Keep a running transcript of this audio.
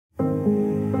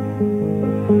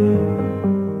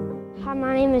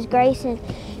name is Grayson,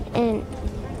 and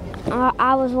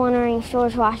I was wondering if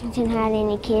George Washington had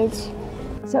any kids.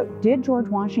 So, did George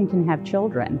Washington have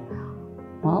children?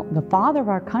 Well, the father of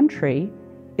our country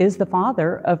is the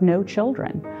father of no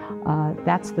children.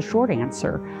 That's the short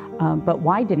answer. But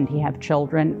why didn't he have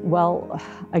children? Well,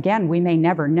 again, we may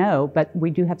never know, but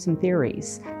we do have some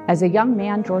theories. As a young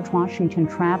man, George Washington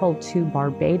traveled to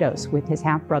Barbados with his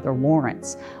half-brother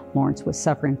Lawrence. Lawrence was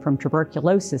suffering from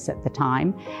tuberculosis at the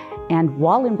time. And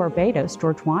while in Barbados,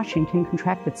 George Washington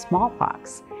contracted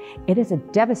smallpox. It is a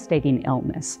devastating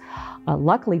illness.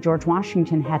 Luckily, George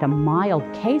Washington had a mild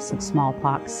case of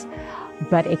smallpox,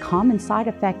 but a common side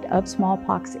effect of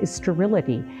smallpox is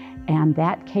sterility, and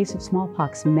that case of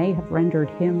smallpox may have rendered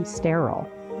him sterile.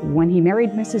 When he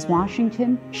married Mrs.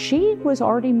 Washington, she was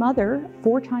already mother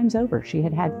 4 times over. She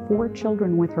had had 4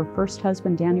 children with her first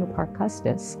husband, Daniel Parke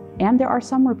Custis, and there are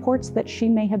some reports that she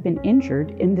may have been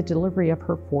injured in the delivery of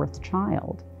her 4th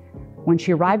child. When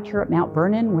she arrived here at Mount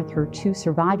Vernon with her 2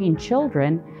 surviving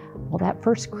children, well, that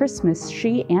first Christmas,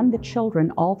 she and the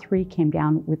children, all 3 came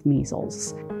down with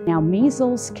measles. Now,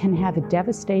 measles can have a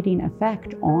devastating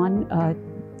effect on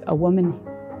a woman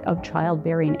of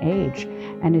childbearing age,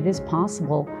 and it is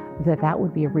possible that that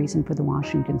would be a reason for the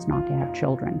Washingtons not to have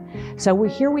children. So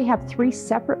here we have 3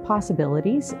 separate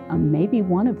possibilities. Maybe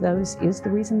one of those is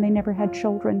the reason they never had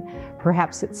children.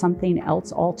 Perhaps it's something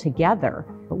else altogether.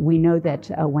 But we know that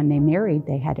when they married,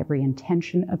 they had every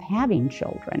intention of having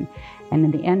children. And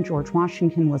in the end, George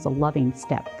Washington was a loving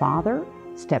stepfather,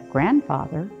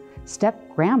 step-grandfather,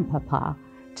 step-grandpapa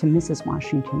to Mrs.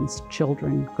 Washington's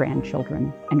children,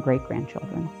 grandchildren, and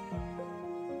great-grandchildren.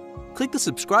 Click the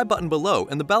subscribe button below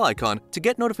and the bell icon to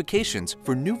get notifications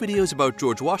for new videos about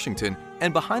George Washington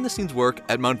and behind-the-scenes work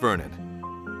at Mount Vernon.